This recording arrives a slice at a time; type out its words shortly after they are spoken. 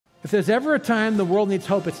If there's ever a time the world needs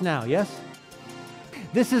hope, it's now, yes?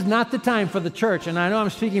 This is not the time for the church, and I know I'm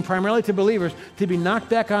speaking primarily to believers, to be knocked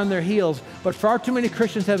back on their heels, but far too many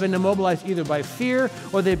Christians have been immobilized either by fear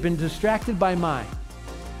or they've been distracted by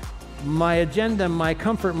my agenda, my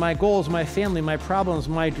comfort, my goals, my family, my problems,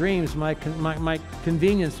 my dreams, my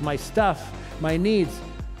convenience, my stuff, my needs.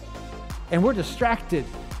 And we're distracted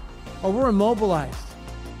or we're immobilized.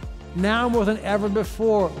 Now more than ever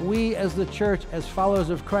before, we as the church, as followers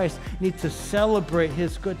of Christ, need to celebrate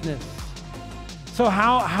His goodness. So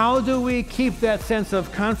how do we keep that sense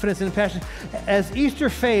of confidence and passion? As Easter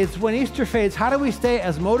fades, when Easter fades, how do we stay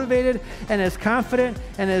as motivated and as confident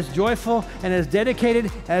and as joyful and as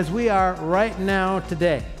dedicated as we are right now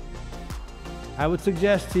today? I would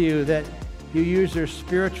suggest to you that you use your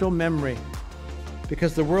spiritual memory,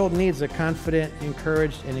 because the world needs a confident,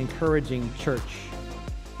 encouraged, and encouraging church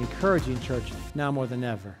now more than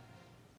ever.